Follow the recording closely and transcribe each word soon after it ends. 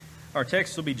Our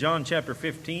text will be John chapter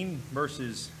 15,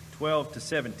 verses 12 to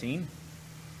 17.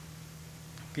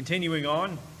 Continuing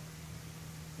on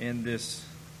in these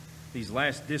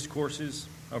last discourses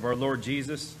of our Lord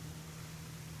Jesus,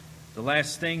 the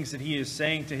last things that he is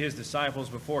saying to his disciples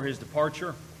before his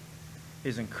departure,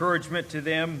 his encouragement to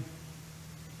them,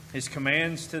 his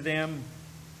commands to them,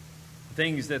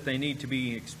 things that they need to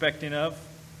be expecting of,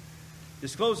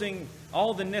 disclosing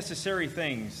all the necessary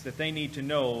things that they need to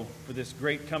know for this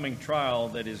great coming trial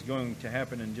that is going to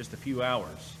happen in just a few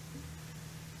hours.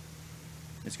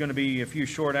 It's going to be a few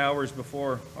short hours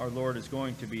before our Lord is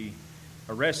going to be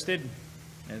arrested,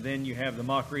 and then you have the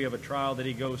mockery of a trial that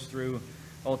he goes through,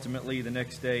 ultimately the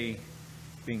next day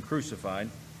being crucified.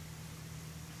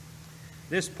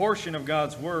 This portion of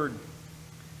God's Word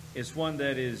is one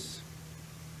that is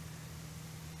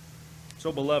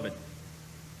so beloved.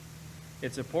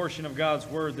 It's a portion of God's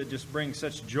Word that just brings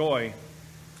such joy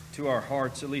to our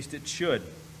hearts, at least it should.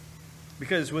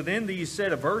 Because within these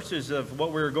set of verses of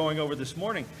what we're going over this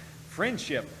morning,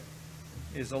 friendship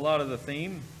is a lot of the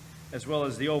theme, as well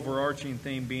as the overarching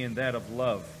theme being that of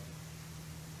love.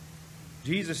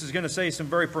 Jesus is going to say some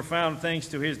very profound things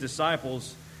to his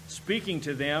disciples, speaking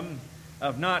to them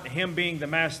of not him being the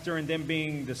master and them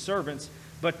being the servants,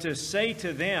 but to say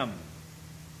to them,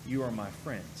 "You are my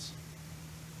friends."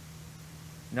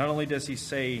 Not only does he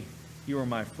say, "You are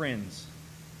my friends,"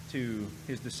 to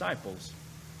his disciples,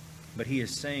 but he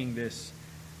is saying this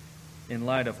in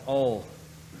light of all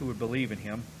who would believe in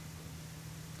him.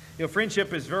 You know,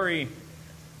 friendship is very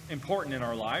important in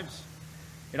our lives.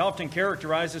 It often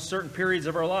characterizes certain periods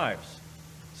of our lives.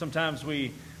 Sometimes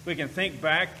we can think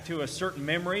back to a certain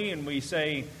memory and we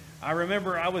say, "I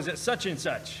remember I was at such and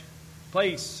such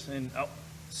place and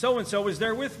so-and-so was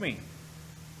there with me.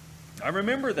 I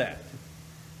remember that."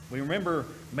 We remember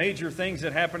major things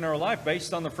that happened in our life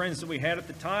based on the friends that we had at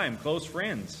the time, close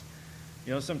friends.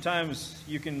 You know, sometimes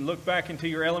you can look back into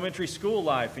your elementary school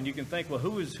life and you can think, well,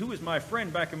 who was my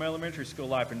friend back in my elementary school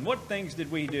life and what things did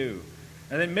we do?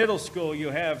 And then middle school you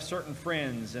have certain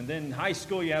friends, and then high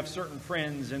school you have certain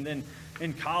friends, and then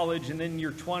in college, and then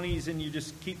your 20s, and you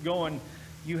just keep going.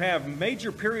 You have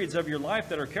major periods of your life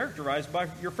that are characterized by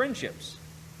your friendships.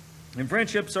 And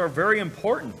friendships are very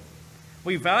important.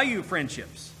 We value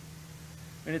friendships.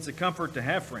 And it's a comfort to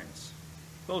have friends,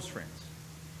 close friends,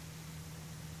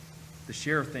 to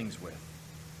share things with.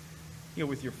 You know,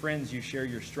 with your friends, you share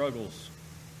your struggles.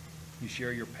 You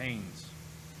share your pains.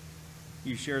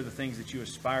 You share the things that you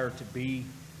aspire to be,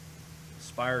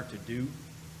 aspire to do.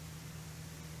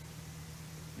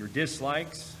 Your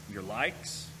dislikes, your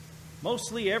likes.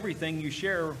 Mostly everything you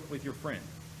share with your friend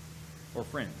or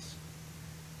friends.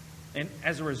 And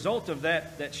as a result of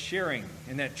that sharing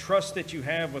and that trust that you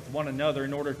have with one another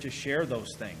in order to share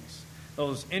those things,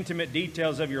 those intimate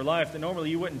details of your life that normally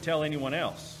you wouldn't tell anyone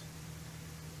else,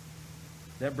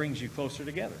 that brings you closer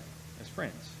together as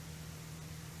friends.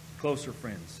 Closer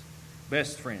friends,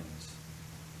 best friends.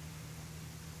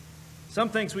 Some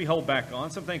things we hold back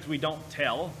on, some things we don't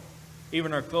tell,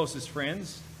 even our closest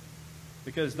friends,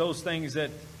 because those things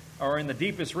that are in the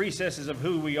deepest recesses of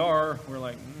who we are, we're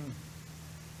like,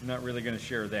 I'm not really going to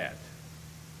share that.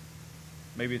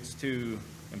 Maybe it's too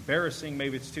embarrassing.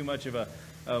 Maybe it's too much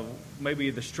of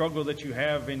maybe the struggle that you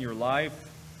have in your life.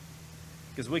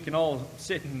 Because we can all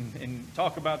sit and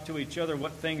talk about to each other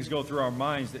what things go through our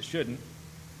minds that shouldn't.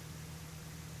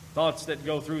 Thoughts that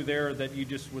go through there that you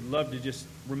just would love to just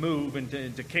remove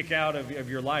and to kick out of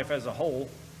your life as a whole.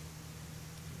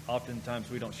 Oftentimes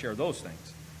we don't share those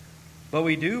things. But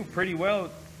we do pretty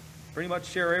much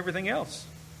share everything else.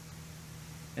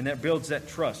 And that builds that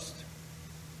trust,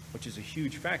 which is a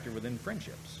huge factor within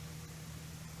friendships.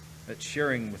 That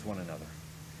sharing with one another.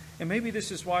 And maybe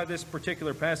this is why this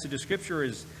particular passage of Scripture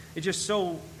is just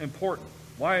so important.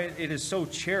 Why it is so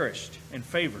cherished and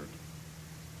favored.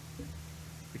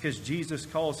 Because Jesus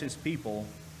calls his people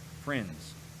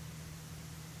friends.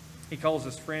 He calls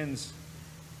us friends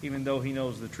even though he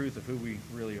knows the truth of who we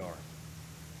really are.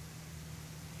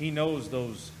 He knows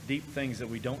those deep things that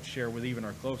we don't share with even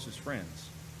our closest friends.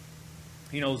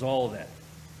 He knows all of that.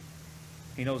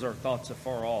 He knows our thoughts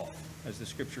afar off, as the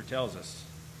Scripture tells us.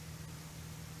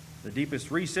 The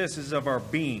deepest recesses of our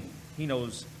being, he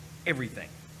knows everything.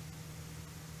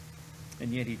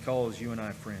 And yet he calls you and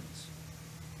I friends.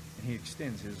 And he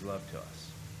extends his love to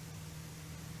us.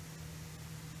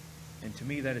 And to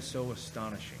me, that is so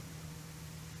astonishing.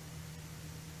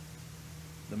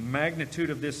 The magnitude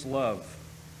of this love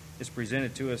is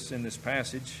presented to us in this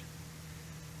passage.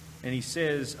 And he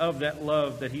says of that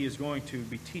love that he is going to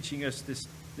be teaching us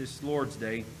this Lord's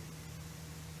Day,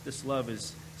 this love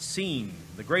is seen,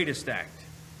 the greatest act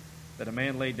that a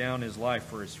man lay down his life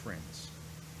for his friends.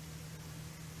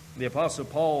 The Apostle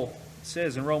Paul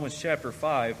says in Romans chapter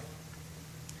 5,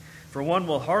 "For one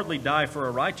will hardly die for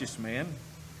a righteous man,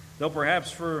 though perhaps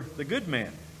for the good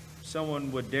man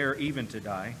someone would dare even to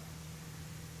die.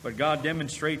 But God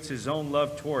demonstrates his own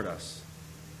love toward us,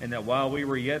 and that while we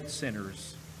were yet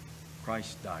sinners,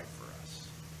 Christ died for us."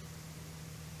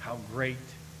 How great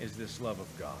is this love of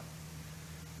God?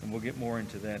 And we'll get more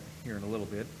into that here in a little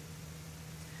bit.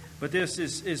 But this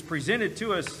is presented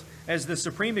to us as the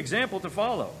supreme example to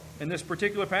follow in this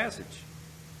particular passage.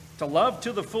 To love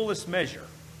to the fullest measure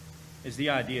is the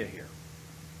idea here.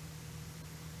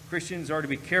 Christians are to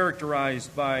be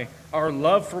characterized by our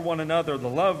love for one another, the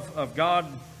love of God,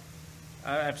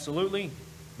 absolutely,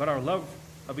 but our love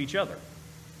of each other.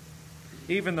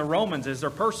 Even the Romans, as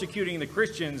they're persecuting the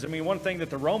Christians, one thing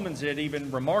that the Romans had even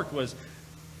remarked was,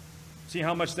 see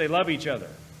how much they love each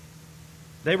other.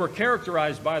 They were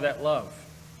characterized by that love.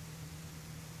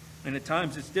 And at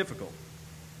times it's difficult.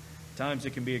 At times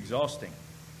it can be exhausting.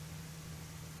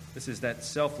 This is that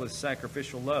selfless,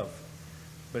 sacrificial love.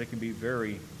 But it can be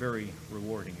very, very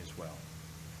rewarding as well.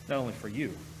 Not only for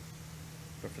you,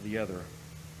 but for the other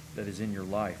that is in your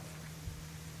life.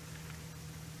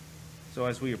 So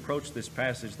as we approach this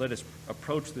passage, let us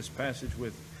approach this passage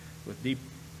with deep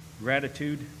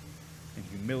gratitude and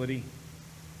humility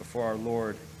before our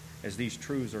Lord as these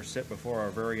truths are set before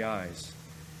our very eyes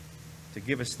to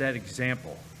give us that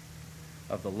example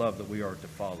of the love that we are to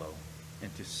follow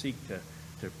and to seek to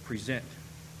present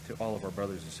to all of our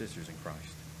brothers and sisters in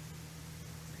Christ.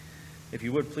 If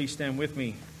you would, please stand with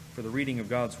me for the reading of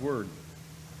God's Word.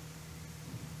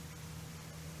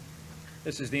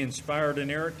 This is the inspired,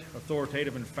 inerrant,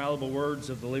 authoritative, infallible words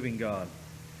of the living God.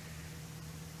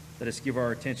 Let us give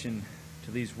our attention to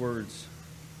these words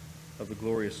of the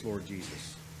glorious Lord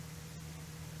Jesus.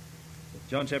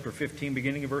 John chapter 15,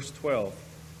 beginning of verse 12.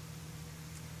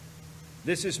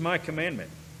 "This is my commandment,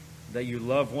 that you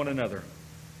love one another,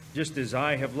 just as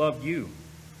I have loved you.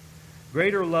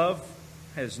 Greater love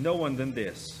has no one than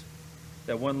this,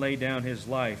 that one lay down his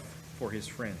life for his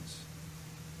friends.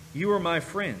 You are my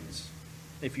friends,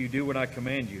 if you do what I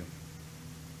command you.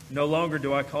 No longer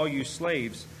do I call you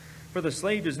slaves, for the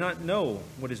slave does not know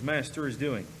what his master is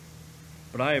doing.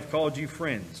 But I have called you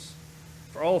friends.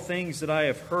 For all things that I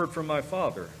have heard from my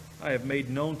Father, I have made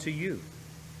known to you.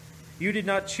 You did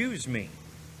not choose me,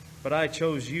 but I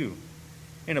chose you,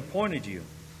 and appointed you,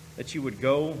 that you would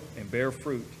go and bear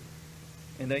fruit,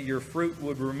 and that your fruit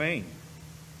would remain,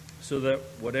 so that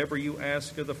whatever you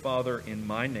ask of the Father in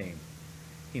my name,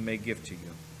 he may give to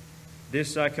you.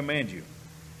 This I command you,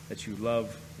 that you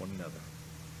love one another."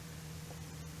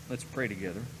 Let's pray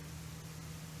together.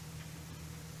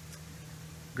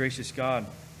 Gracious God,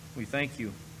 we thank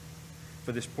you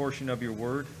for this portion of your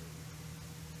word.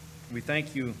 We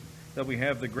thank you that we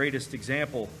have the greatest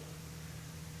example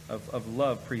of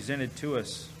love presented to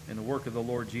us in the work of the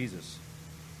Lord Jesus.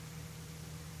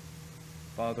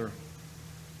 Father,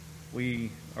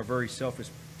 we are very selfish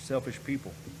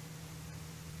people.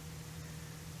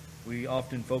 We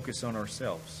often focus on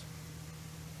ourselves.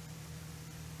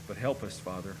 But help us,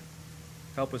 Father.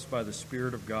 Help us by the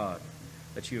Spirit of God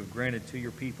that you have granted to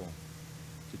your people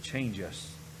to change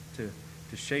us, to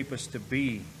shape us to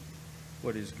be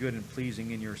what is good and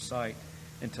pleasing in your sight,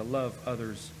 and to love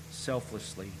others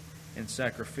selflessly and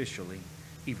sacrificially,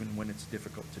 even when it's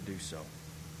difficult to do so.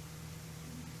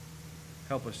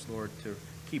 Help us, Lord, to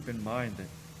keep in mind that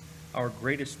our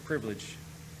greatest privilege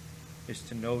is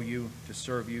to know you, to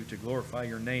serve you, to glorify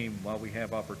your name while we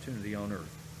have opportunity on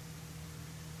earth.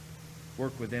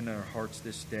 Work within our hearts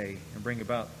this day and bring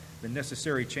about the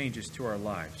necessary changes to our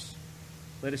lives.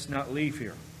 Let us not leave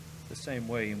here the same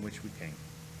way in which we came.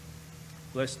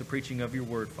 Bless the preaching of your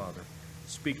word, Father.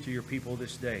 Speak to your people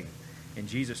this day. In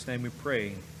Jesus' name we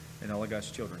pray, and all of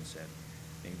God's children said,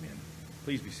 amen.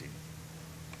 Please be seated.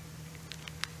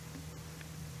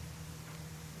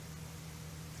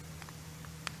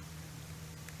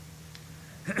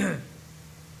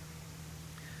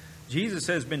 Jesus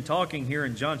has been talking here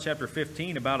in John chapter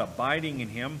 15 about abiding in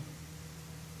him,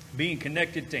 being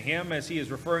connected to him, as he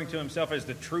is referring to himself as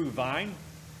the true vine.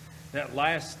 That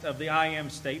last of the I am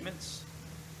statements.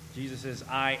 Jesus says,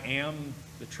 I am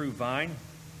the true vine.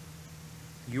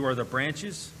 You are the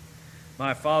branches.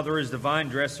 My Father is the vine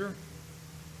dresser.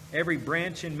 Every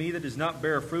branch in me that does not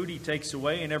bear fruit, he takes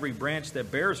away, and every branch that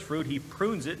bears fruit, he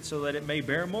prunes it so that it may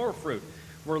bear more fruit.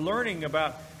 We're learning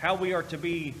about how we are to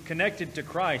be connected to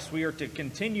Christ. We are to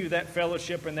continue that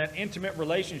fellowship and that intimate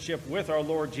relationship with our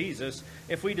Lord Jesus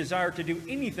if we desire to do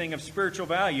anything of spiritual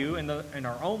value in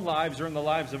our own lives or in the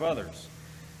lives of others.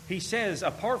 he says,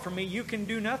 apart from me, you can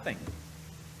do nothing.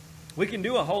 We can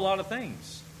do a whole lot of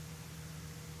things.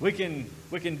 We can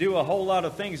do a whole lot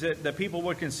of things that people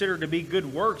would consider to be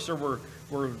good works, or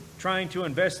we're trying to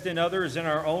invest in others in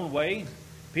our own way.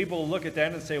 People look at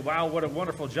that and say, wow, what a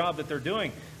wonderful job that they're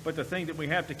doing. But the thing that we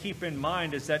have to keep in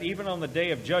mind is that even on the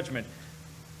day of judgment,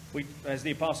 as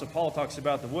the Apostle Paul talks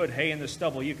about the wood, hay, and the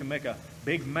stubble, you can make a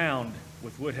big mound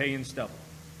with wood, hay, and stubble.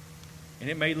 And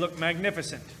it may look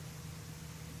magnificent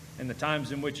in the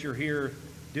times in which you're here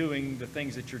doing the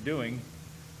things that you're doing.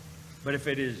 But if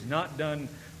it is not done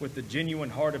with the genuine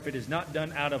heart, if it is not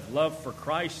done out of love for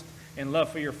Christ and love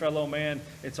for your fellow man,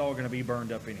 it's all going to be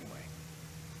burned up anyway.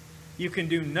 You can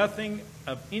do nothing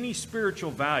of any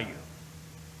spiritual value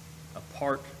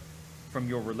apart from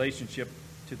your relationship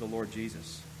to the Lord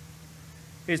Jesus.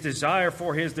 His desire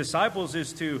for his disciples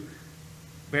is to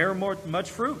bear much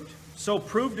fruit. So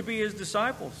prove to be his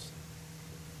disciples.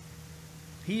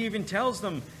 He even tells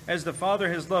them, as the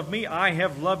Father has loved me, I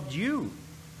have loved you.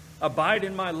 Abide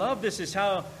in my love. This is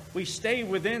how we stay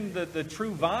within the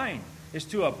true vine, is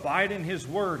to abide in his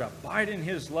word, abide in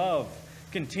his love,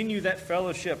 continue that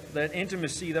fellowship, that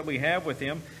intimacy that we have with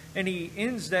him. And he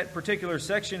ends that particular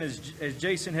section, as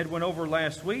Jason had went over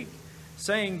last week,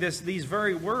 saying these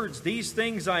very words, these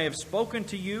things I have spoken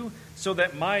to you, so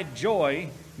that my joy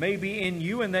may be in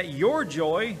you and that your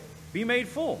joy be made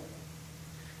full.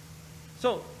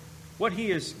 So what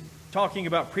he is talking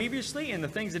about previously and the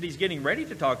things that he's getting ready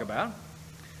to talk about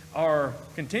are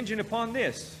contingent upon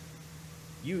this.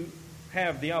 You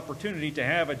have the opportunity to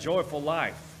have a joyful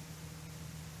life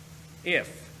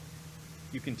if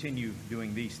you continue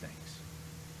doing these things.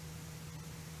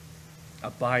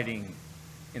 Abiding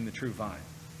in the true vine.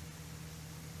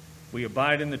 We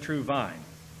abide in the true vine.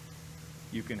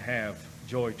 You can have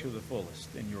joy to the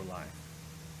fullest in your life.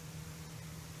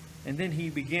 And then he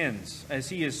begins, as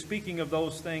he is speaking of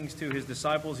those things to his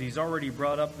disciples, he's already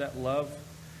brought up that love.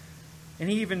 And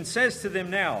he even says to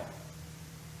them now,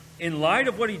 in light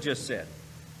of what he just said,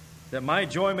 that my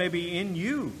joy may be in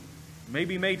you, may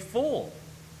be made full.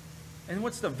 And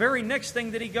what's the very next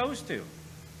thing that he goes to?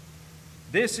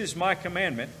 This is my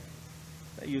commandment,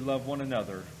 that you love one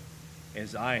another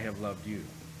as I have loved you.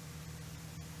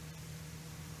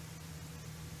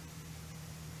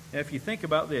 Now, if you think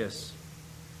about this,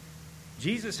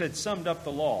 Jesus had summed up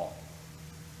the law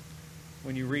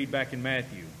when you read back in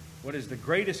Matthew. What is the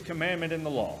greatest commandment in the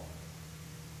law?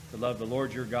 To love the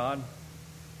Lord your God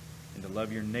and to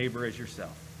love your neighbor as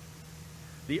yourself.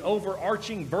 The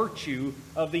overarching virtue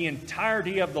of the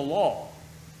entirety of the law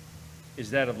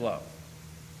is that of love.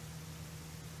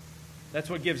 That's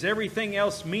what gives everything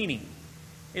else meaning,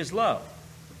 is love.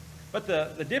 But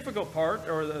the difficult part,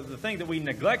 or the thing that we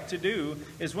neglect to do,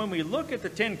 is when we look at the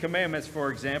Ten Commandments,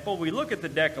 for example, we look at the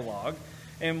Decalogue,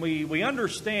 and we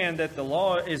understand that the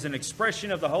law is an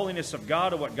expression of the holiness of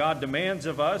God, of what God demands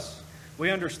of us.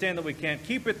 We understand that we can't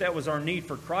keep it. That was our need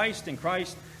for Christ, and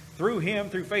Christ, through him,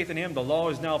 through faith in him, the law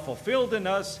is now fulfilled in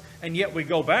us, and yet we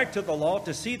go back to the law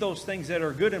to see those things that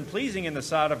are good and pleasing in the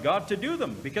sight of God, to do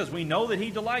them, because we know that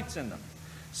he delights in them.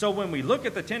 So when we look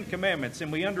at the Ten Commandments and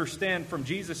we understand from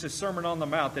Jesus' Sermon on the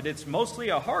Mount that it's mostly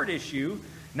a heart issue,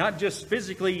 not just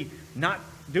physically not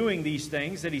doing these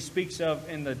things that he speaks of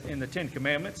in the Ten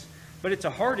Commandments, but it's a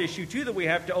heart issue too that we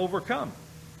have to overcome.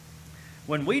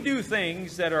 When we do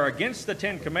things that are against the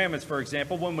Ten Commandments, for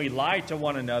example, when we lie to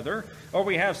one another, or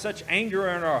we have such anger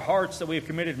in our hearts that we have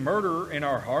committed murder in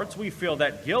our hearts, we feel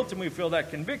that guilt and we feel that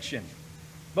conviction.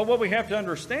 But what we have to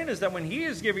understand is that when he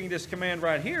is giving this command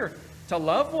right here, to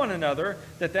love one another,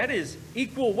 that is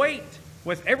equal weight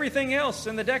with everything else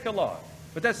in the Decalogue.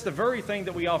 But that's the very thing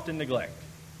that we often neglect.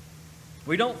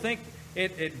 We don't think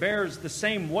it bears the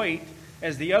same weight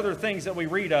as the other things that we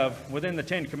read of within the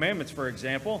Ten Commandments, for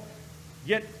example.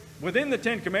 Yet within the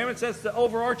Ten Commandments, that's the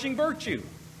overarching virtue.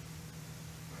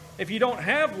 If you don't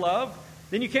have love,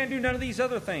 then you can't do none of these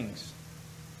other things.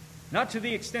 Not to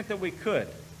the extent that we could.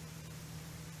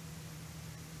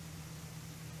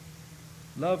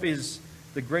 Love is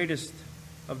the greatest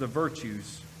of the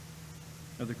virtues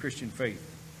of the Christian faith.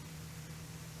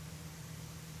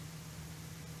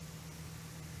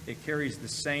 It carries the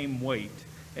same weight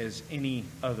as any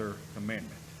other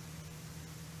commandment.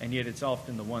 And yet it's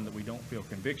often the one that we don't feel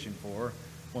conviction for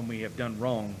when we have done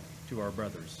wrong to our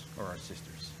brothers or our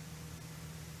sisters.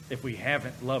 If we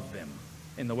haven't loved them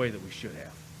in the way that we should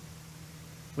have.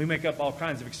 We make up all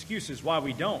kinds of excuses why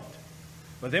we don't.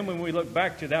 But then when we look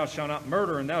back to thou shalt not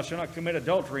murder and thou shalt not commit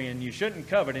adultery and you shouldn't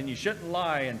covet and you shouldn't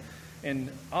lie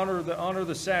and honor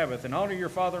the Sabbath and honor your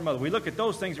father and mother. We look at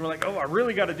those things and we're like, oh, I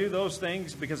really got to do those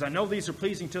things because I know these are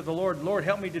pleasing to the Lord. Lord,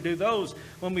 help me to do those.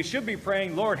 When we should be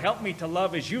praying, Lord, help me to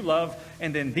love as you love,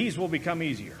 and then these will become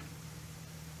easier.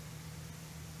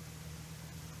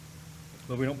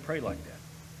 But we don't pray like that.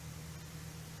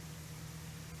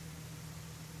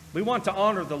 We want to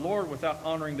honor the Lord without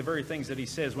honoring the very things that he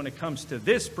says when it comes to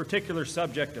this particular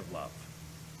subject of love.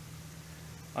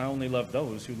 I only love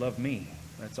those who love me.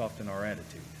 That's often our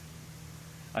attitude.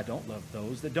 I don't love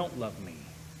those that don't love me.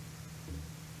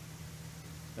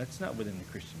 That's not within the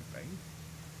Christian faith.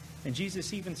 And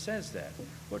Jesus even says that.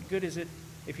 What good is it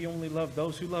if you only love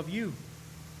those who love you?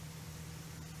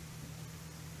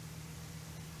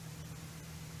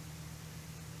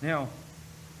 Now,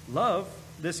 love,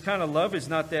 this kind of love is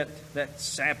not that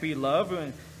sappy love.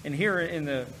 And here in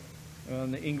the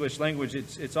English language,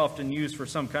 it's often used for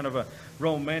some kind of a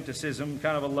romanticism,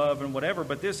 kind of a love and whatever.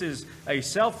 But this is a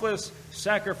selfless,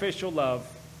 sacrificial love.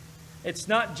 It's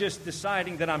not just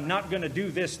deciding that I'm not going to do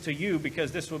this to you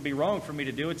because this would be wrong for me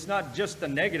to do. It's not just the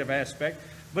negative aspect,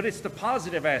 but it's the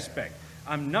positive aspect.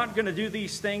 I'm not going to do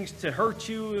these things to hurt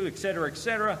you, etc.,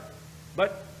 etc.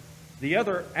 But the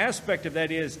other aspect of that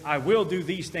is, I will do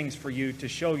these things for you to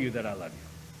show you that I love you.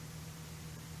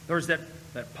 There's that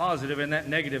positive and that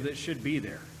negative that should be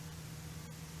there.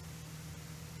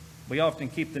 We often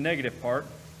keep the negative part.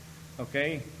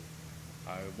 Okay,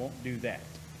 I won't do that,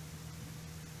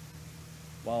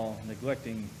 while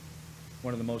neglecting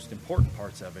one of the most important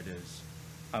parts of it is,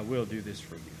 I will do this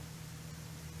for you.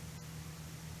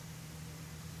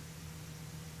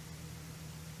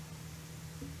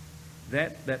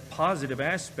 That positive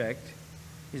aspect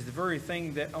is the very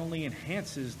thing that only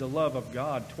enhances the love of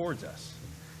God towards us.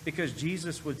 Because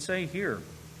Jesus would say here,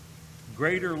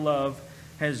 greater love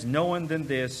has no one than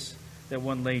this, that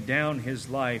one lay down his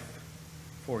life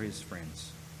for his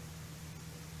friends.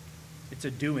 It's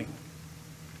a doing.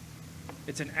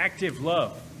 It's an active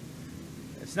love.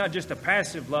 It's not just a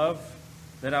passive love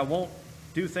that I won't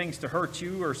do things to hurt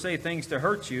you or say things to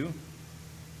hurt you.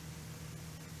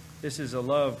 This is a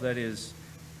love that is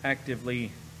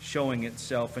actively showing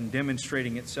itself and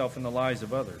demonstrating itself in the lives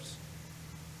of others.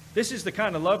 This is the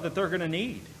kind of love that they're going to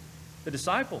need, the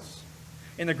disciples.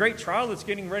 In the great trial that's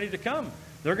getting ready to come,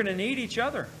 they're going to need each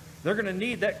other. They're going to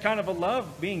need that kind of a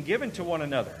love being given to one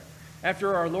another.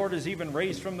 After our Lord is even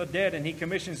raised from the dead and he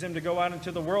commissions them to go out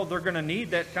into the world, they're going to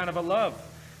need that kind of a love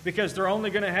because they're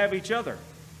only going to have each other.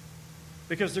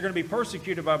 Because they're going to be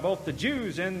persecuted by both the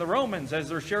Jews and the Romans as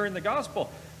they're sharing the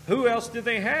gospel. Who else do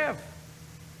they have?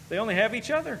 They only have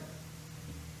each other.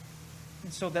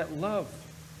 And so that love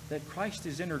that Christ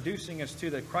is introducing us to,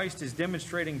 that Christ is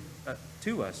demonstrating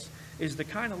to us, is the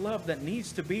kind of love that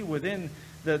needs to be within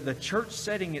the church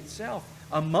setting itself,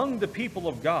 among the people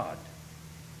of God.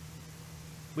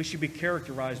 We should be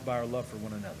characterized by our love for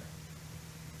one another.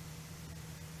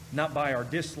 Not by our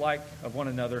dislike of one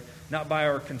another, not by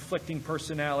our conflicting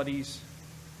personalities,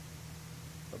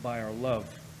 but by our love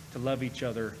to love each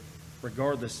other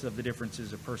regardless of the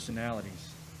differences of personalities.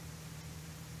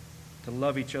 To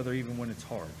love each other even when it's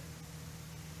hard,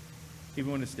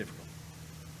 even when it's difficult.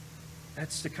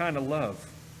 That's the kind of love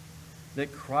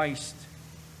that Christ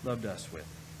loved us with.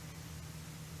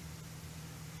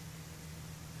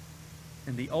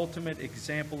 And the ultimate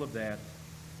example of that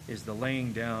is the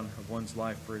laying down of one's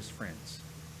life for his friends.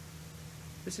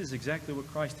 This is exactly what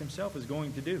Christ himself is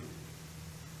going to do.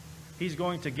 He's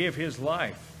going to give his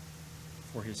life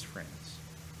for his friends.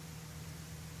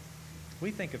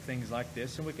 We think of things like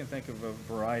this, and we can think of a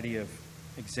variety of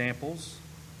examples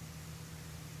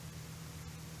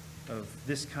of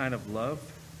this kind of love,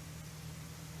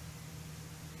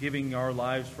 giving our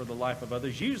lives for the life of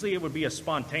others. Usually it would be a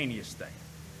spontaneous thing.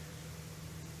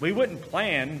 We wouldn't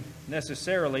plan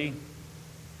necessarily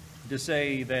to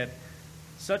say that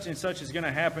such and such is going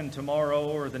to happen tomorrow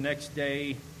or the next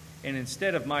day, and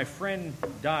instead of my friend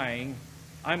dying,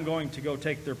 I'm going to go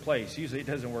take their place. Usually it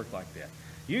doesn't work like that.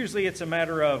 Usually it's a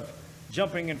matter of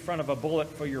jumping in front of a bullet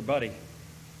for your buddy,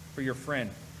 for your friend.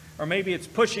 Or maybe it's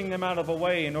pushing them out of the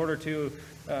way in order to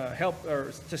help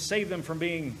or to save them from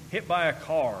being hit by a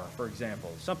car, for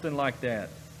example. Something like that.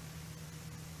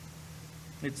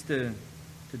 It's to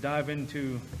dive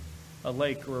into a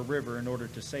lake or a river in order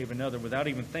to save another without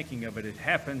even thinking of it. It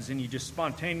happens and you just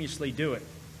spontaneously do it.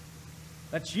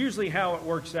 That's usually how it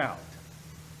works out.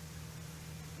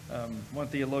 One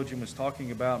theologian was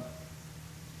talking about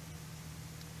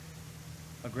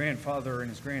a grandfather and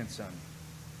his grandson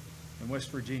in West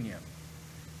Virginia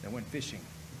that went fishing.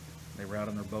 They were out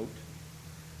on their boat.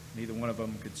 Neither one of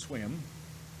them could swim.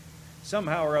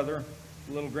 Somehow or other,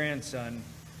 the little grandson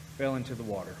fell into the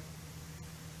water.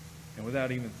 And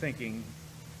without even thinking,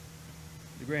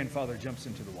 the grandfather jumps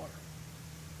into the water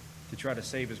to try to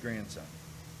save his grandson.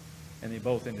 And they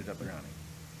both ended up drowning.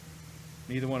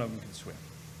 Neither one of them could swim.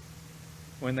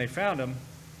 When they found him,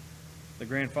 the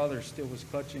grandfather still was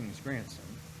clutching his grandson.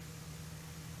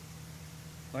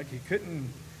 Like he couldn't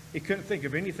think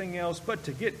of anything else but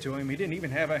to get to him. He didn't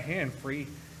even have a hand free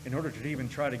in order to even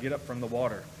try to get up from the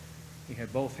water. He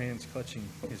had both hands clutching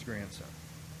his grandson.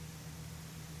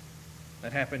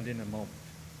 That happened in a moment.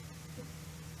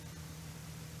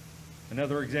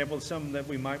 Another example of something that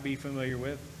we might be familiar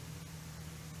with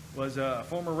was a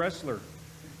former wrestler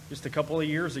just a couple of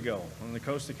years ago on the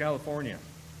coast of California.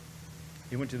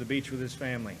 He went to the beach with his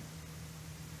family,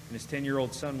 and his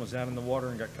 10-year-old son was out in the water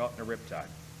and got caught in a riptide.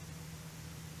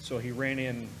 So he ran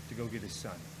in to go get his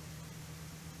son,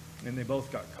 and they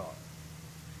both got caught.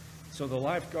 So the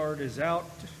lifeguard is out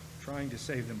trying to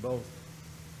save them both.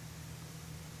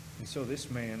 And so this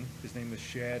man, his name is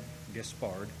Shad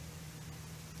Gaspard,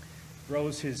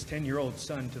 throws his 10-year-old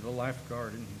son to the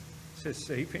lifeguard and says,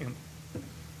 "Save him."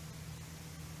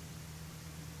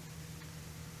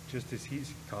 Just as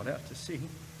he's caught out to sea.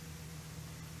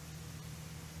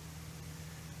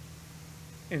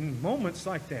 In moments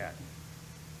like that,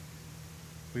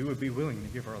 we would be willing to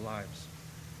give our lives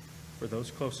for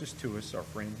those closest to us, our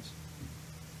friends.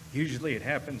 Usually it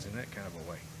happens in that kind of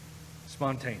a way,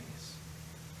 spontaneous.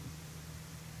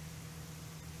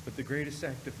 But the greatest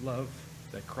act of love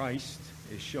that Christ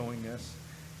is showing us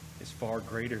is far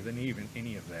greater than even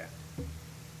any of that.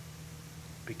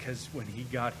 Because when he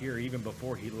got here, even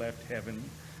before he left heaven,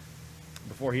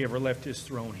 before he ever left his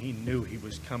throne, he knew he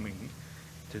was coming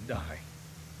to die.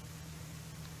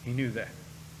 He knew that.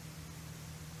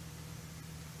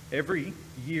 Every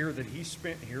year that he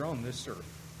spent here on this earth,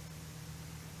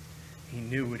 he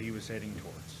knew what he was heading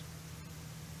towards.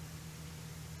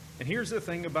 And here's the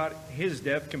thing about his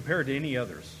death compared to any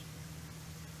others.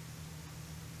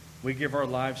 We give our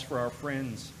lives for our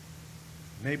friends.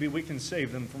 Maybe we can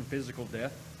save them from physical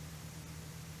death.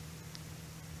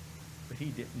 But he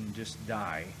didn't just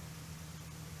die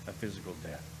a physical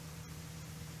death.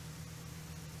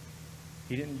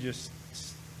 He didn't just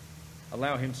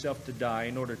allow himself to die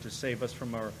in order to save us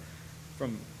from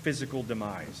physical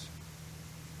demise.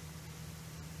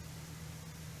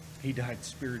 He died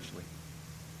spiritually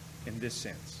in this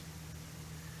sense,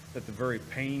 that the very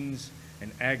pains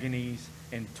and agonies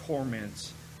and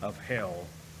torments of hell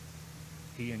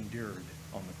he endured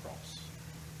on the cross.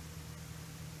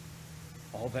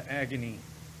 All the agony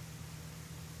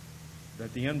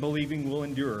that the unbelieving will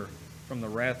endure from the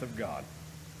wrath of God,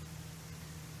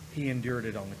 he endured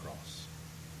it on the cross.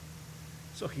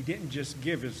 So he didn't just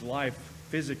give his life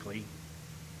physically,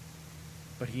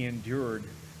 but he endured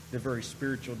the very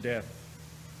spiritual death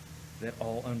that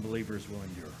all unbelievers will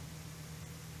endure.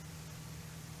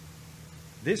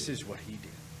 This is what he did.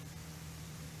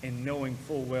 And knowing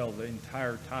full well the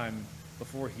entire time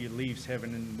before he leaves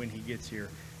heaven and when he gets here,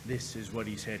 this is what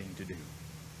he's heading to do.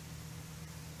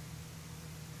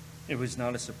 It was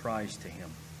not a surprise to him.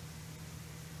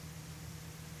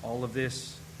 All of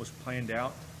this was planned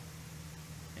out,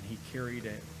 and he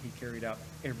carried out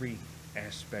every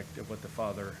aspect of what the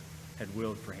Father had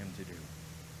willed for him to do.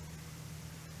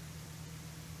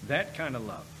 That kind of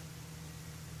love,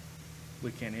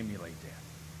 we can't emulate that.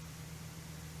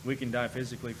 We can die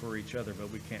physically for each other,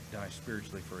 but we can't die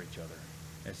spiritually for each other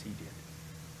as he did.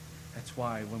 That's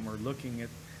why when we're looking at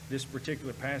this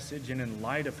particular passage, and in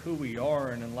light of who we are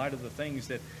and in light of the things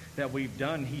that we've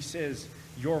done, he says,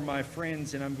 "You're my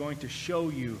friends, and I'm going to show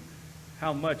you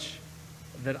how much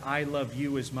that I love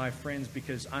you as my friends,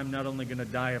 because I'm not only going to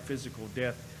die a physical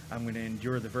death, I'm going to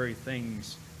endure the very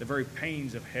things, the very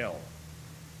pains of hell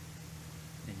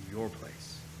in your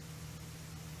place."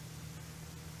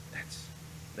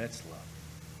 That's love.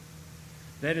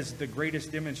 That is the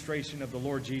greatest demonstration of the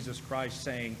Lord Jesus Christ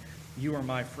saying, "You are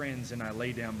my friends, and I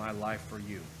lay down my life for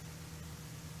you."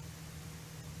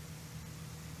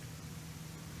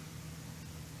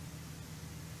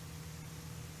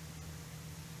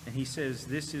 And he says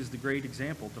this is the great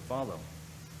example to follow.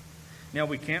 Now,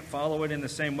 we can't follow it in the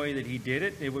same way that he did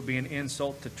it. It would be an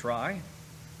insult to try.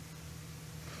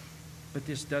 But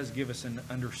this does give us an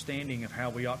understanding of how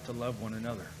we ought to love one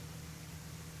another.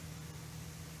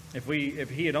 If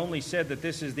he had only said that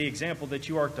this is the example that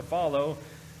you are to follow,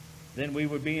 then we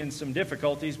would be in some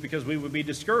difficulties because we would be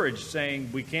discouraged,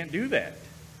 saying we can't do that.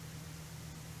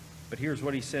 But here's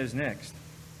what he says next.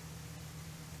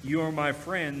 "You are my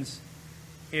friends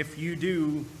if you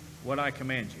do what I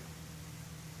command you."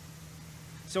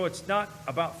 So it's not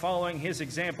about following his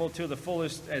example to the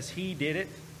fullest as he did it,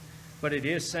 But it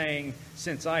is saying,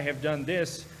 since I have done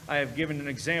this, I have given an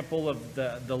example of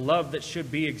the love that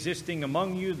should be existing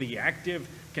among you, the active,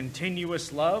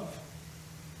 continuous love.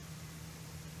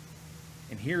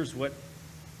 And here's what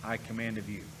I command of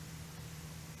you.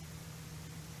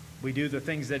 We do the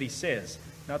things that he says,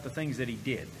 not the things that he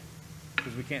did,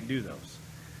 because we can't do those.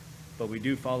 But we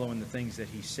do follow in the things that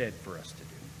he said for us to do.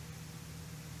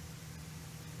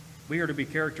 We are to be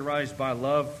characterized by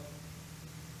love,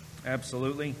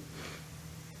 absolutely.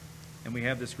 And we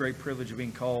have this great privilege of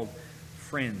being called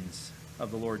friends of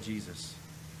the Lord Jesus.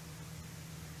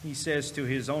 He says to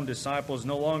his own disciples,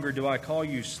 "No longer do I call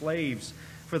you slaves,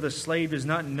 for the slave does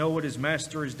not know what his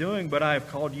master is doing, but I have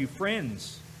called you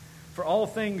friends. For all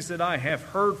things that I have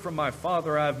heard from my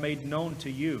Father I have made known to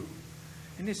you."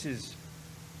 And this is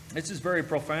very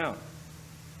profound.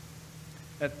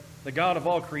 That the God of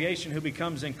all creation who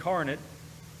becomes incarnate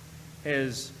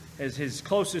as his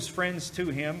closest friends to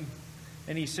him,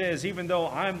 and he says, even though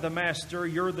I'm the master,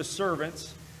 you're the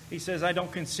servants, he says, I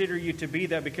don't consider you to be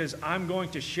that because I'm going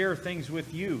to share things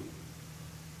with you.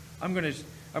 I'm going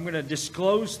to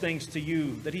disclose things to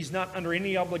you that he's not under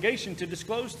any obligation to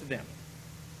disclose to them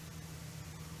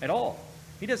at all.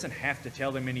 He doesn't have to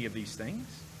tell them any of these things.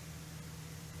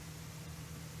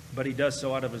 But he does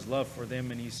so out of his love for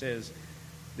them, and he says,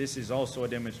 this is also a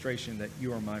demonstration that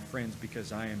you are my friends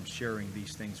because I am sharing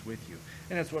these things with you.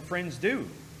 And that's what friends do.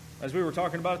 As we were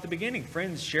talking about at the beginning,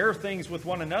 friends share things with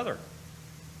one another.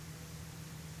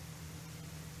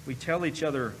 We tell each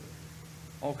other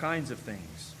all kinds of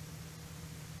things.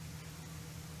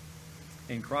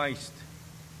 And Christ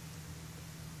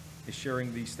is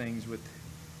sharing these things with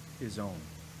his own.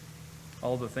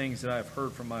 All the things that I have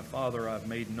heard from my Father I have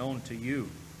made known to you.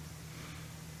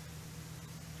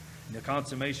 And the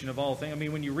consummation of all things. I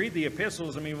mean, when you read the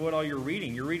epistles, what all you're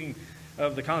reading? You're reading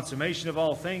of the consummation of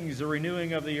all things, the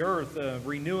renewing of the earth, the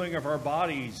renewing of our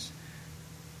bodies,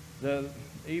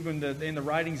 in the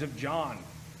writings of John,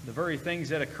 the very things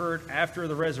that occurred after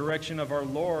the resurrection of our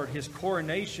Lord, his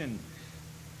coronation.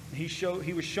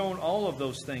 He was shown all of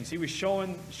those things. He was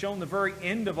shown the very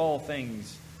end of all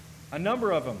things. A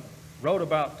number of them wrote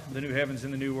about the new heavens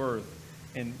and the new earth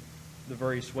in the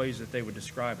various ways that they would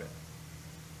describe it.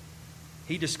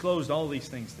 He disclosed all these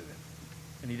things to them,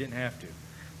 and he didn't have to.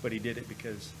 But he did it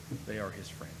because they are his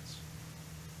friends.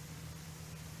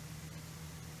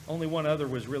 Only one other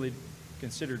was really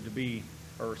considered to be,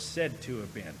 or said to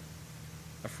have been,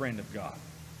 a friend of God.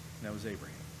 And that was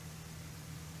Abraham.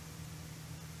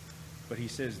 But he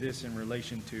says this in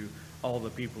relation to all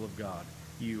the people of God.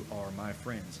 You are my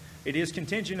friends. It is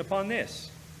contingent upon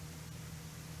this.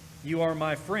 You are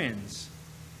my friends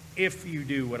if you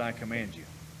do what I command you.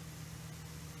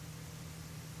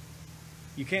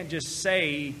 You can't just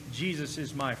say, Jesus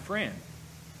is my friend.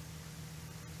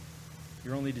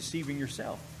 You're only deceiving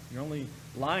yourself. You're only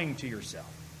lying to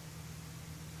yourself.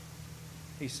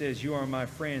 He says, you are my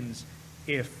friends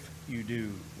if you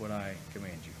do what I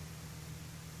command you.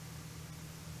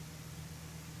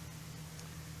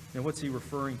 Now, what's he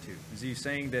referring to? Is he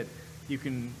saying that you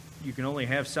can only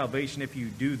have salvation if you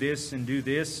do this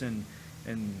and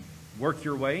work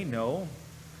your way? No.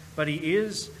 But he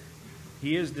is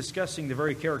discussing the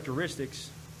very characteristics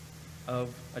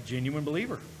of a genuine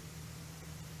believer.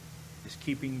 Is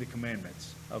keeping the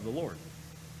commandments of the Lord.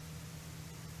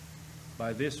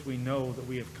 By this we know that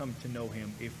we have come to know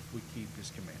him if we keep his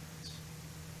commandments.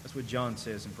 That's what John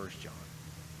says in 1 John.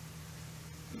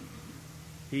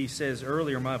 He says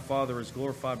earlier, my Father is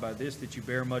glorified by this, that you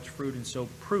bear much fruit and so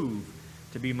prove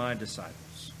to be my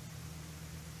disciples.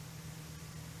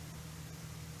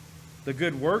 The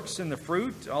good works and the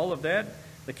fruit, all of that,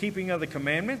 the keeping of the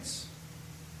commandments,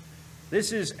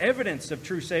 this is evidence of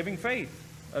true saving faith,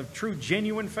 of true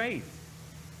genuine faith.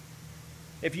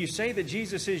 If you say that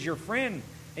Jesus is your friend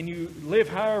and you live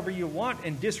however you want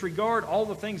and disregard all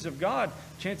the things of God,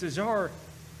 chances are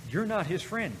you're not his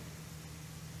friend.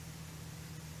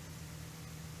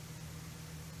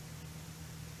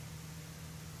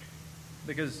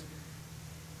 Because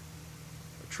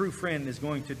a true friend is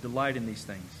going to delight in these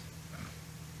things.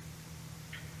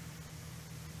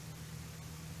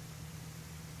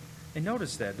 And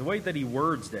notice that, the way that he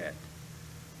words that.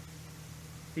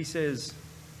 He says,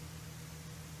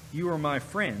 you are my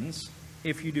friends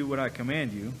if you do what I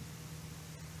command you.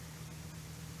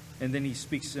 And then he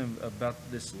speaks about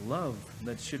this love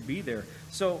that should be there.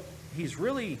 So he's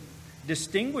really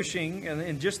distinguishing,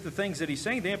 and just the things that he's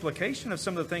saying, the implication of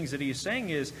some of the things that he is saying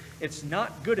is it's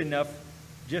not good enough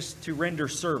just to render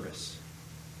service.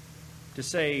 To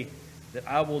say that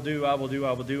I will do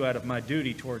out of my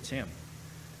duty towards him.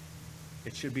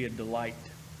 It should be a delight.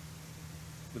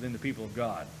 within the people of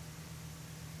God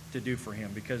to do for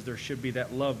Him, because there should be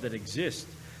that love that exists,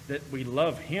 that we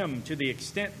love Him to the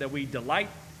extent that we delight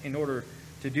in order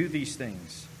to do these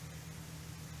things.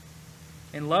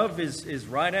 And love is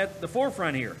right at the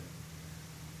forefront here.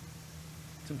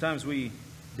 Sometimes we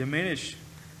diminish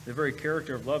the very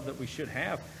character of love that we should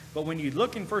have. But when you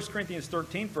look in 1 Corinthians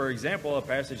 13, for example, a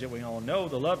passage that we all know,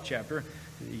 the love chapter,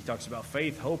 he talks about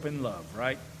faith, hope, and love,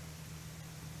 right?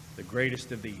 The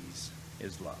greatest of these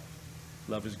is love.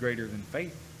 Love is greater than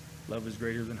faith. Love is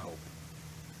greater than hope.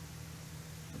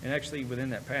 And actually, within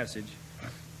that passage,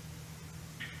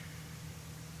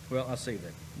 well, I'll save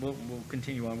that. We'll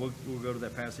continue on. We'll go to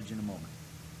that passage in a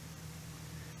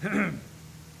moment.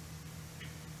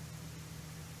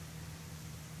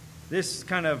 This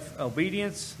kind of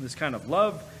obedience, this kind of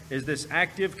love, is this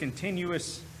active,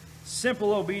 continuous,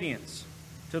 simple obedience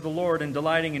to the Lord and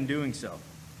delighting in doing so.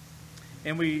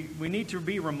 And we need to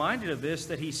be reminded of this,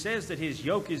 that He says that His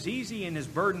yoke is easy and His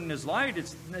burden is light.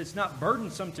 It's not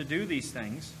burdensome to do these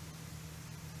things.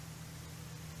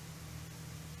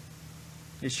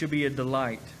 It should be a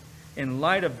delight. In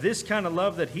light of this kind of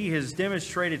love that He has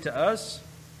demonstrated to us,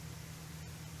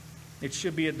 it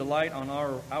should be a delight on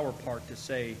our part to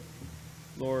say,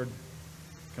 Lord,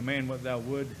 command what Thou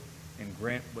would and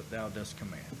grant what Thou dost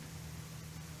command.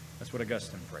 That's what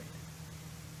Augustine prayed.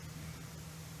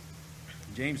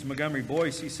 James Montgomery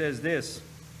Boyce, he says this: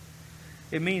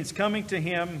 it means coming to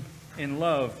Him in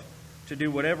love to do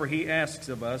whatever He asks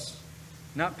of us,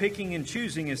 not picking and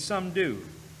choosing as some do,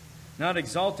 not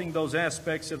exalting those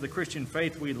aspects of the Christian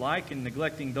faith we like and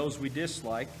neglecting those we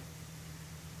dislike.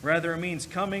 Rather, it means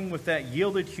coming with that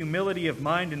yielded humility of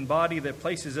mind and body that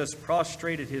places us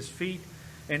prostrate at His feet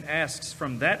and asks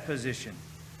from that position,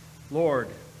 Lord,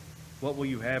 what will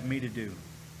You have me to do?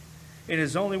 It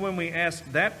is only when we ask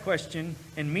that question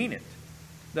and mean it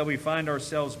that we find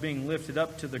ourselves being lifted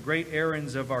up to the great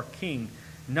errands of our King,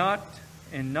 not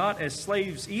as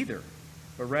slaves either,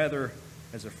 but rather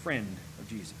as a friend of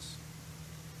Jesus.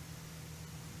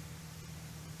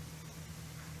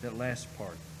 That last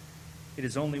part. It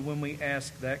is only when we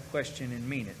ask that question and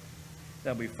mean it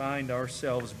that we find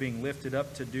ourselves being lifted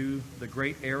up to do the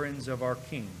great errands of our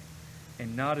King,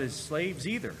 and not as slaves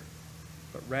either,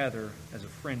 but rather as a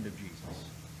friend of Jesus.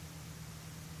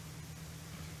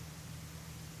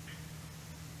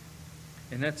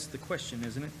 And that's the question,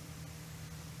 isn't it?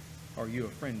 Are you a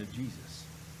friend of Jesus?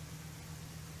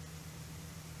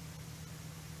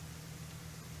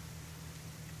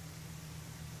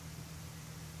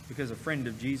 Because a friend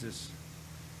of Jesus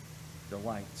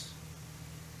delights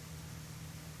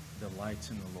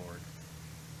in the Lord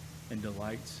and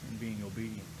delights in being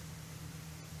obedient.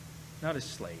 Not as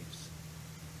slaves,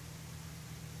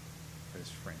 but as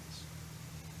friends.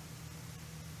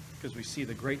 Because we see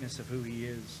the greatness of who He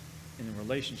is in the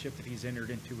relationship that He's entered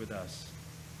into with us.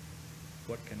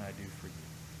 What can I do for you?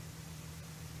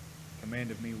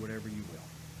 Command of me whatever you will.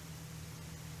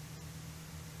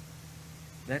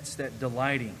 That's that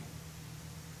delighting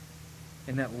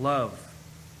and that love,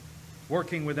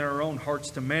 working within our own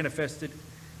hearts to manifest it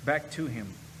back to Him.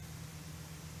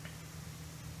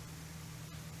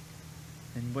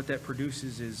 And what that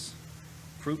produces is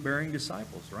fruit-bearing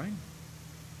disciples, right?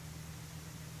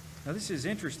 Now this is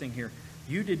interesting here.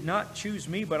 You did not choose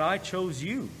me, but I chose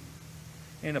you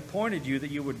and appointed you that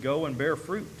you would go and bear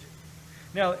fruit.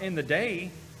 Now, in the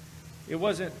day, it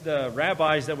wasn't the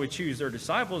rabbis that would choose their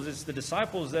disciples. It's the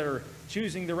disciples that are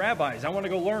choosing the rabbis. I want to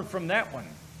go learn from that one,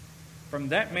 from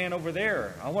that man over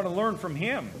there. I want to learn from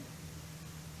him.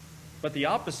 But the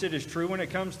opposite is true when it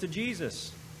comes to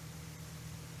Jesus.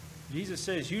 Jesus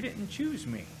says, you didn't choose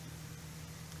me.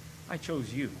 I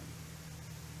chose you.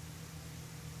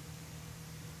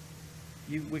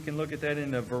 We can look at that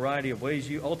in a variety of ways.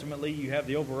 Ultimately, you have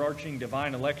the overarching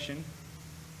divine election,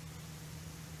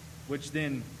 which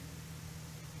then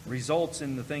results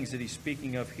in the things that he's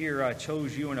speaking of here. I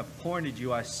chose you and appointed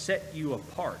you. I set you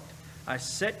apart. I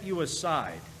set you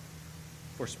aside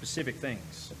for specific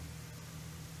things.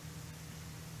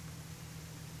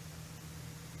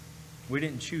 We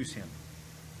didn't choose him.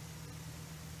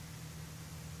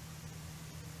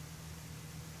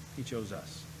 He chose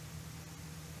us.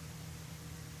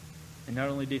 And not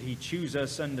only did he choose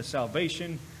us unto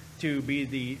salvation to be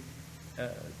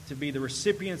the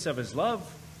recipients of his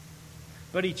love,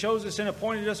 but he chose us and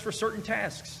appointed us for certain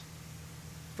tasks,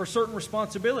 for certain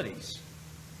responsibilities.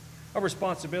 A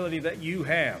responsibility that you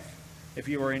have if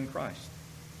you are in Christ.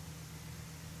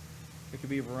 It could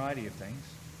be a variety of things.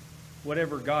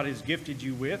 Whatever God has gifted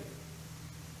you with,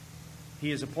 he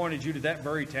has appointed you to that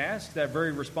very task, that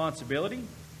very responsibility.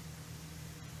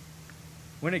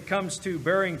 When it comes to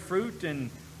bearing fruit, and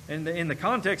in the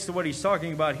context of what he's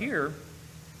talking about here,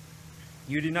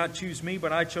 you did not choose me,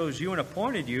 but I chose you and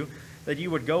appointed you that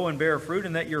you would go and bear fruit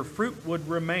and that your fruit would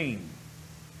remain.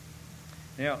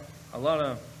 Now, a lot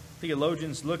of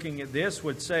theologians looking at this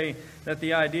would say that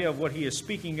the idea of what he is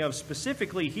speaking of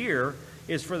specifically here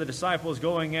is for the disciples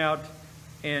going out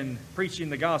and preaching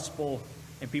the gospel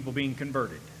and people being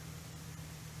converted.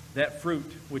 That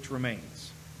fruit which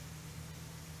remains.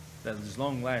 That is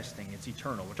long-lasting. It's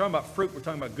eternal. We're talking about fruit. We're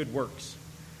talking about good works.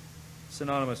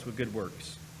 Synonymous with good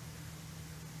works.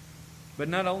 But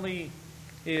not only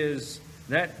is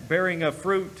that bearing of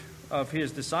fruit of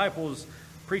his disciples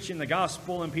preaching the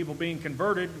gospel and people being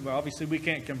converted, well, obviously we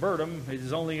can't convert them. It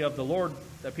is only of the Lord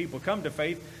that people come to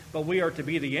faith. But we are to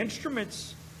be the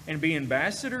instruments and be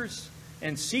ambassadors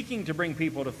and seeking to bring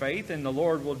people to faith, and the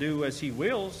Lord will do as He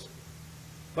wills.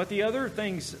 But the other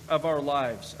things of our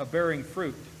lives, of bearing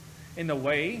fruit, in the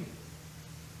way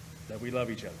that we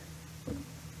love each other.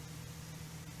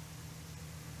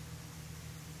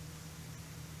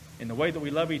 In the way that we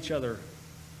love each other,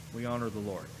 we honor the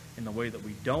Lord. In the way that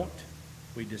we don't,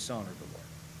 we dishonor the Lord.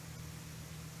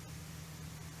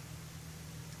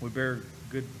 We bear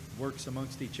good works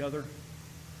amongst each other.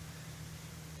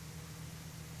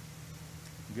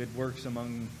 Good works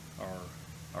among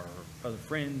our other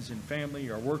friends and family,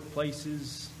 our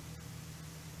workplaces.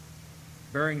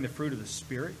 Bearing the fruit of the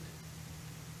Spirit.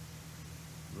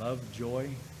 Love, joy,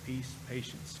 peace,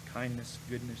 patience, kindness,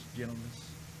 goodness, gentleness,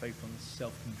 faithfulness,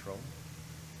 self-control.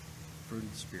 Fruit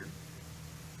of the Spirit.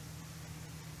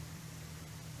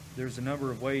 There's a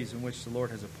number of ways in which the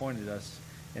Lord has appointed us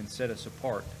and set us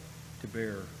apart to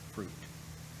bear fruit.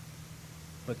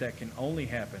 But that can only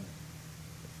happen,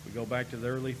 if we go back to the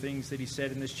early things that He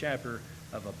said in this chapter,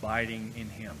 of abiding in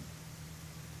Him.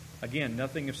 Again,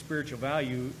 nothing of spiritual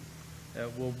value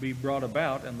will be brought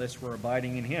about unless we're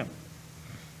abiding in Him.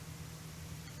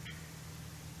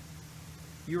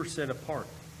 You're set apart.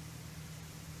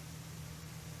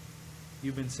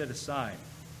 You've been set aside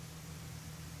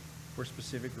for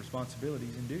specific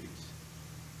responsibilities and duties.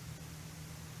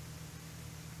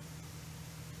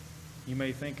 You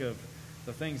may think of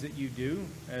the things that you do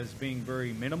as being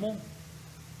very minimal,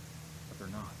 but they're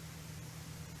not.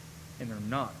 And they're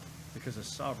not because a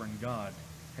sovereign God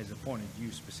has appointed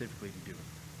you specifically to do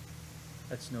it.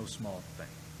 That's no small thing.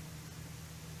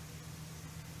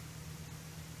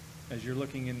 As you're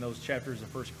looking in those chapters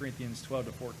of 1 Corinthians 12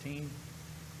 to 14,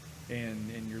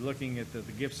 and you're looking at the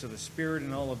gifts of the Spirit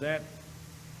and all of that,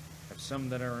 have some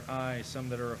that are an eye, some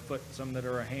that are a foot, some that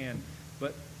are a hand,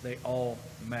 but they all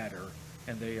matter,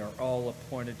 and they are all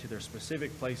appointed to their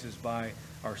specific places by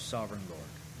our sovereign Lord.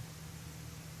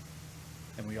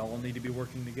 And we all need to be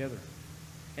working together.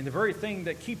 And the very thing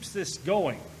that keeps this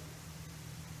going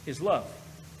is love.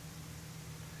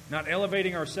 Not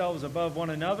elevating ourselves above one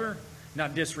another,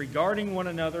 not disregarding one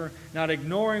another, not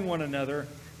ignoring one another,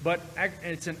 but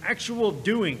it's an actual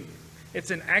doing.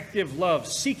 It's an active love,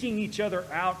 seeking each other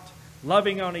out,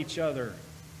 loving on each other,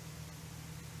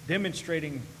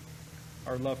 demonstrating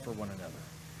our love for one another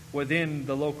within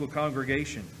the local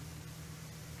congregation.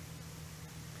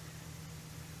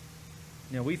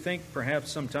 Now, we think perhaps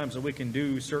sometimes that we can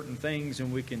do certain things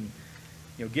and we can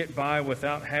get by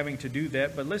without having to do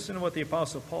that. But listen to what the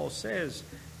Apostle Paul says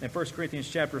in 1 Corinthians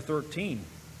chapter 13.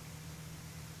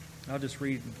 I'll just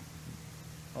read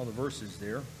all the verses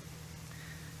there.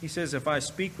 He says, "If I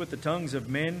speak with the tongues of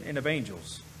men and of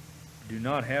angels, do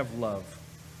not have love,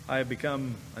 I have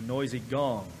become a noisy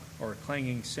gong or a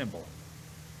clanging cymbal.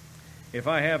 If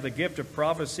I have the gift of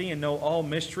prophecy and know all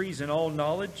mysteries and all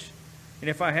knowledge, and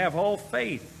if I have all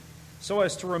faith so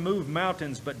as to remove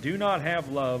mountains but do not have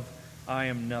love, I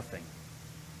am nothing.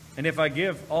 And if I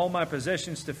give all my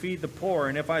possessions to feed the poor,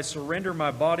 and if I surrender my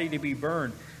body to be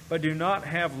burned, but do not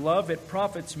have love, it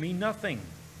profits me nothing.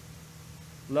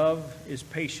 Love is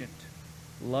patient.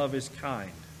 Love is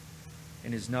kind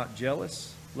and is not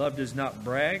jealous. Love does not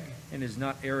brag and is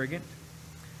not arrogant.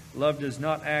 Love does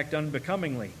not act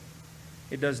unbecomingly.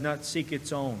 It does not seek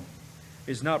its own,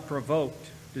 is not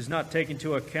provoked, does not take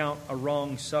into account a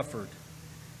wrong suffered."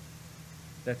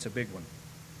 That's a big one.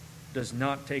 Does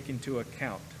not take into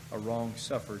account a wrong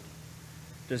suffered.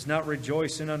 Does not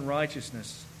rejoice in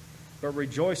unrighteousness, but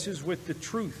rejoices with the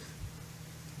truth.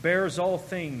 Bears all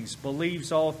things,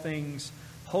 believes all things,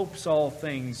 hopes all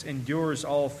things, endures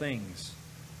all things.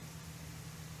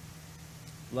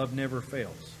 Love never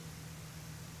fails.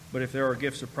 But if there are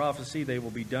gifts of prophecy, they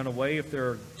will be done away. If there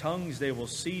are tongues, they will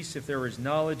cease. If there is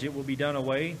knowledge, it will be done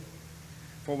away.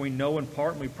 For we know in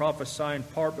part and we prophesy in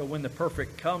part, but when the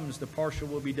perfect comes, the partial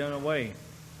will be done away.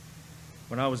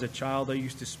 When I was a child, I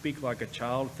used to speak like a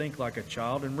child, think like a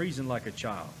child, and reason like a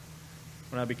child.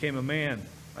 When I became a man,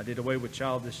 I did away with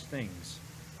childish things.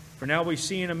 For now we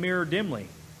see in a mirror dimly,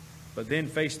 but then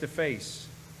face to face.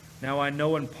 Now I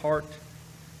know in part,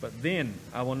 but then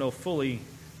I will know fully,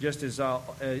 just as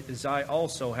I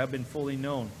also have been fully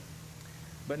known.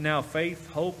 But now faith,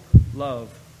 hope, love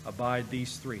abide,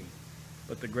 these three.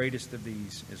 But the greatest of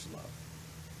these is love.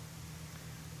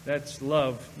 That's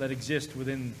love that exists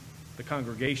within the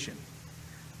congregation,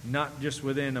 not just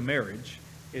within a marriage.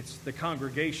 It's the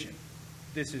congregation.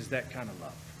 This is that kind of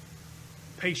love.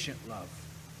 Patient love.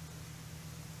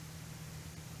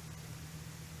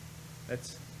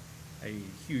 That's a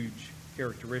huge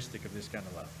characteristic of this kind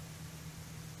of love.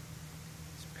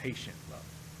 It's patient love.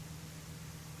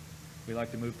 We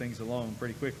like to move things along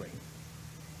pretty quickly.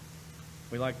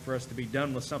 We like for us to be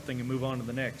done with something and move on to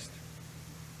the next.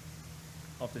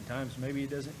 Oftentimes, maybe it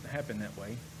doesn't happen that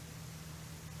way.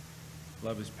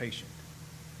 Love is patient.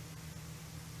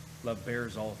 Love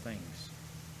bears all things,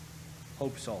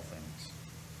 hopes all things.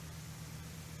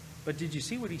 But did you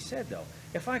see what he said, though?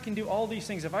 If I can do all these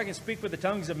things, if I can speak with the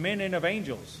tongues of men and of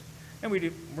angels, and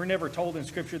we're never told in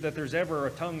Scripture that there's ever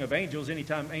a tongue of angels.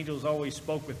 Anytime angels always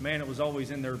spoke with man, it was always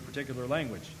in their particular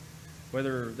language.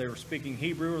 Whether they were speaking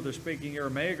Hebrew or they're speaking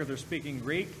Aramaic or they're speaking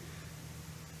Greek,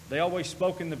 they always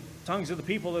spoke in the tongues of the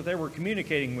people that they were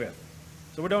communicating with.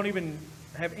 So we don't even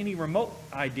have any remote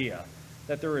idea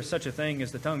that there is such a thing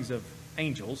as the tongues of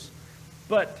angels.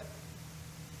 But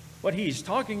what he's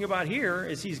talking about here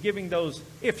is he's giving those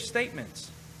if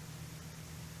statements.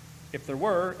 If there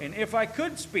were, and if I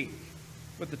could speak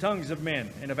with the tongues of men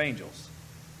and of angels,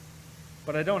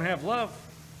 but I don't have love,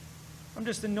 I'm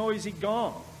just a noisy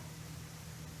gong.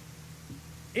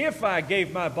 If I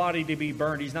gave my body to be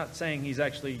burned, he's not saying he's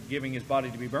actually giving his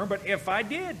body to be burned, but if I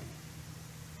did,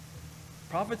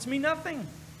 profits me nothing.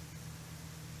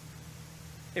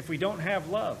 If we don't have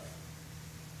love.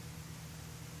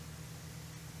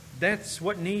 That's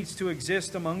what needs to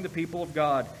exist among the people of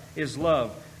God, is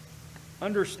love.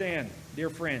 Understand, dear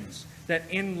friends, that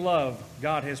in love,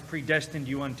 God has predestined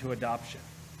you unto adoption.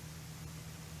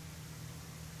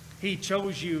 He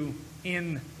chose you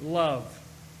in love.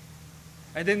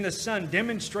 And then the Son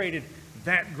demonstrated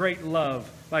that great love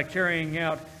by carrying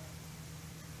out,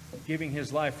 giving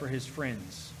His life for His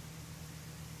friends.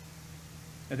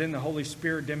 And then the Holy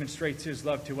Spirit demonstrates His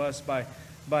love to us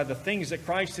by the things that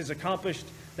Christ has accomplished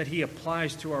that He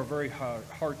applies to our very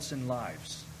hearts and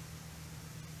lives.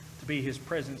 To be His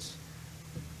presence,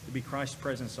 to be Christ's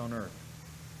presence on earth.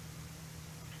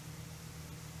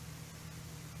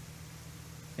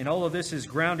 And all of this is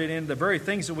grounded in the very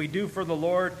things that we do for the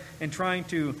Lord and trying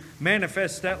to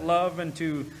manifest that love and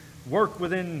to work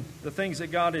within the things that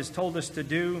God has told us to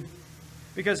do.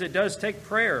 Because it does take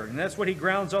prayer. And that's what He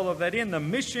grounds all of that in. The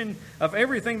mission of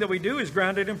everything that we do is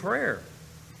grounded in prayer.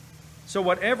 So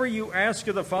whatever you ask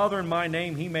of the Father in my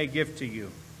name, He may give to you.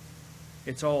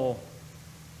 It's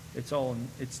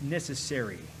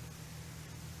necessary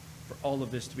for all of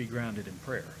this to be grounded in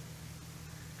prayer.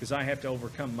 Because I have to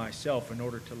overcome myself in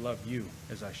order to love you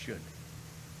as I should.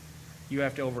 You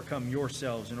have to overcome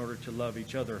yourselves in order to love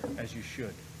each other as you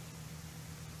should.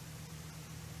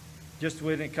 Just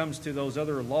when it comes to those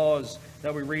other laws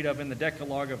that we read of in the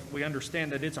Decalogue, we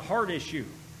understand that it's a heart issue.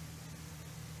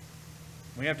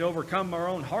 We have to overcome our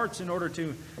own hearts in order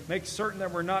to make certain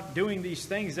that we're not doing these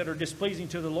things that are displeasing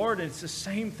to the Lord. And it's the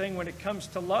same thing when it comes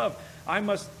to love. I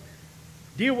must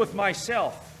deal with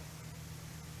myself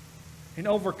and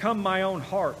overcome my own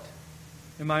heart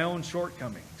and my own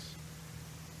shortcomings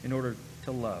in order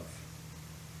to love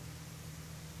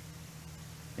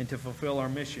and to fulfill our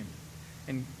mission.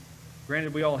 And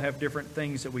granted, we all have different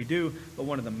things that we do, but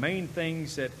one of the main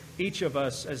things that each of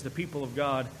us as the people of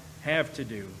God have to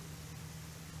do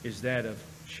is that of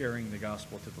sharing the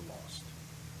gospel to the lost.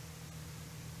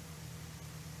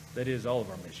 That is all of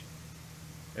our mission,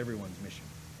 everyone's mission.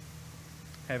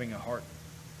 Having a heart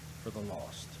for the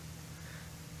lost.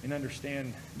 And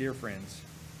understand, dear friends,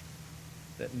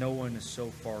 that no one is so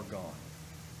far gone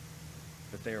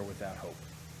that they are without hope.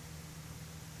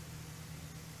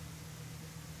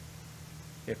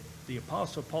 If the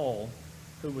Apostle Paul,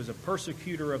 who was a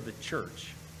persecutor of the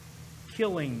church,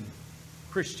 killing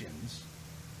Christians,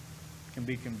 can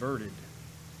be converted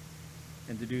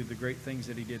and to do the great things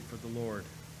that he did for the Lord,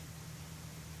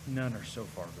 none are so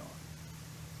far gone.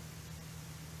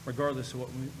 Regardless of what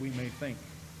we may think,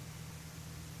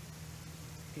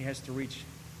 he has to reach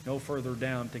no further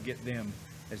down to get them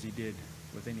as he did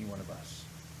with any one of us.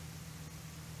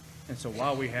 And so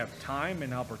while we have time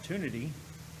and opportunity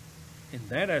in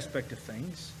that aspect of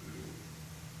things,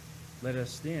 let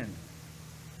us then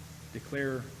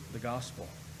declare the gospel,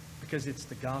 because it's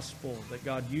the gospel that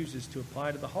God uses to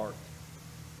apply to the heart.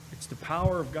 It's the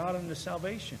power of God unto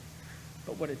salvation.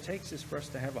 But what it takes is for us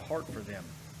to have a heart for them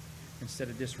instead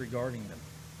of disregarding them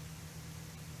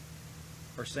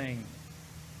or saying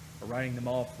or writing them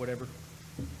off, whatever.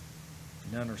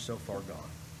 None are so far gone.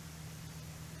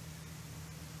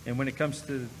 And when it comes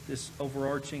to this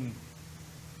overarching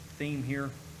theme here,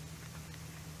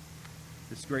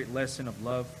 this great lesson of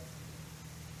love,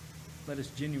 let us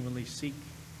genuinely seek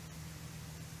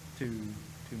to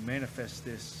manifest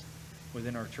this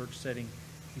within our church setting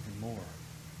even more,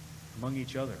 among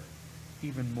each other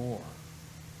even more.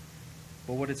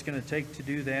 But what it's going to take to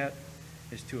do that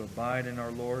is to abide in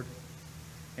our Lord,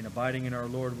 and abiding in our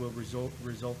Lord will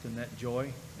result in that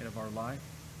joy of our life.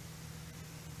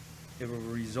 It will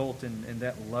result in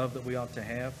that love that we ought to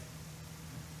have.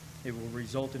 It will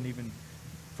result in even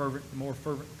more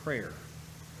fervent prayer.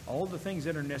 All the things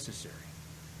that are necessary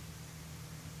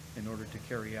in order to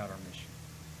carry out our mission.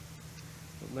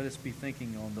 But let us be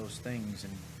thinking on those things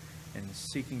and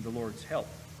seeking the Lord's help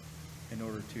in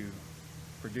order to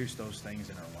produce those things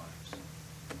in our lives.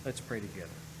 Let's pray together.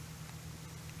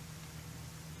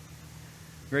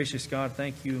 Gracious God,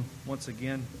 thank you once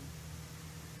again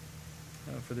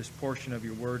for this portion of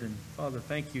your word. And Father,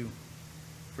 thank you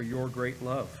for your great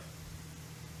love.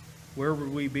 Where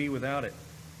would we be without it?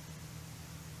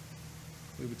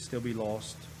 We would still be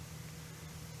lost.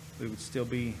 We would still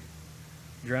be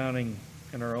drowning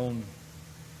in our own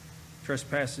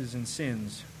trespasses and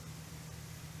sins,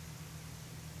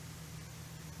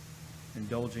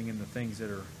 indulging in the things that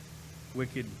are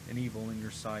wicked and evil in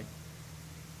your sight.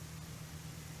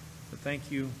 But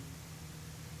thank you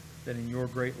that in your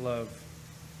great love,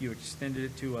 you extended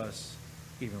it to us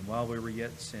even while we were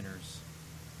yet sinners.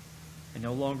 And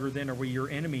no longer then are we your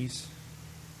enemies,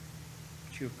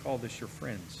 but you have called us your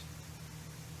friends.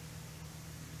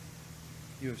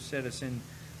 You have set us in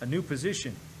a new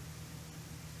position.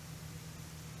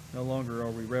 No longer are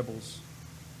we rebels,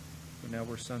 but now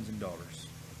we're sons and daughters.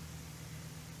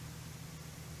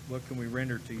 What can we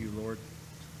render to you, Lord,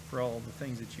 for all the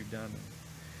things that you've done?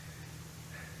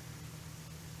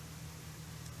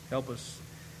 Help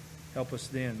us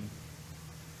then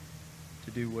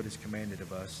to do what is commanded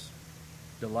of us,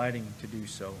 delighting to do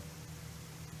so.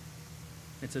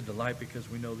 It's a delight because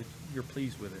we know that you're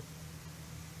pleased with it.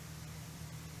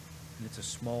 And it's a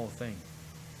small thing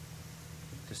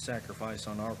to sacrifice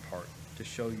on our part to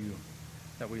show you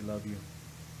that we love you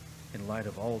in light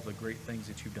of all the great things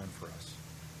that you've done for us.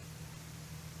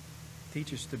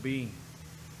 Teach us to be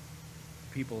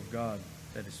people of God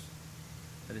that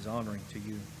is honoring to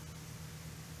you.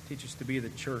 Teach us to be the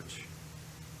church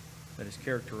that is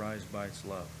characterized by its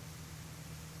love.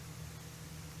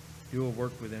 Do a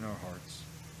work within our hearts.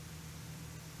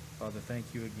 Father,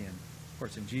 thank you again. For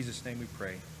it's in Jesus' name we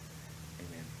pray.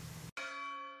 Amen.